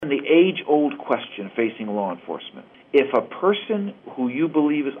age-old question facing law enforcement. If a person who you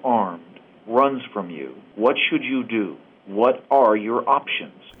believe is armed runs from you, what should you do? What are your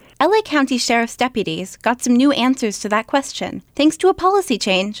options? LA County Sheriff's deputies got some new answers to that question, thanks to a policy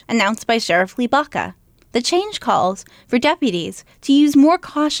change announced by Sheriff Lee Baca. The change calls for deputies to use more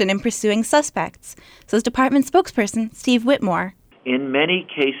caution in pursuing suspects, says Department spokesperson Steve Whitmore. In many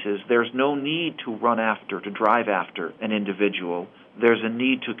cases, there's no need to drive after an individual. There's a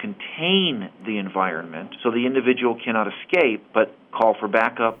need to contain the environment so the individual cannot escape, but call for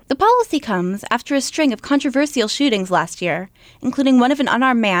backup. The policy comes after a string of controversial shootings last year, including one of an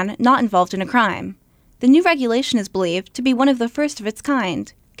unarmed man not involved in a crime. The new regulation is believed to be one of the first of its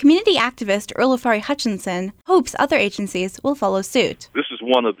kind. Community activist Erlafari Hutchinson hopes other agencies will follow suit. This is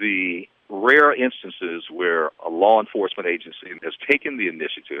one of the rare instances where a law enforcement agency has taken the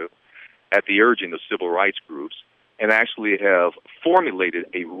initiative at the urging of civil rights groups and actually have formulated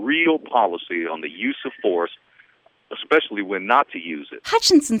a real policy on the use of force, especially when not to use it.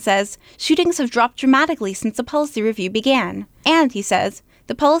 Hutchinson says shootings have dropped dramatically since the policy review began. And, he says,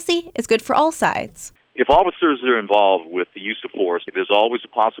 the policy is good for all sides. If officers are involved with the use of force, there's always a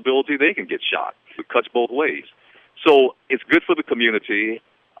possibility they can get shot. It cuts both ways. So it's good for the community,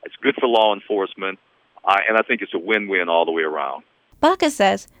 it's good for law enforcement, and I think it's a win-win all the way around. Baca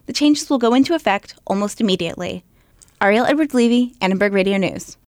says the changes will go into effect almost immediately. Ariel Edwards-Levy, Annenberg Radio News.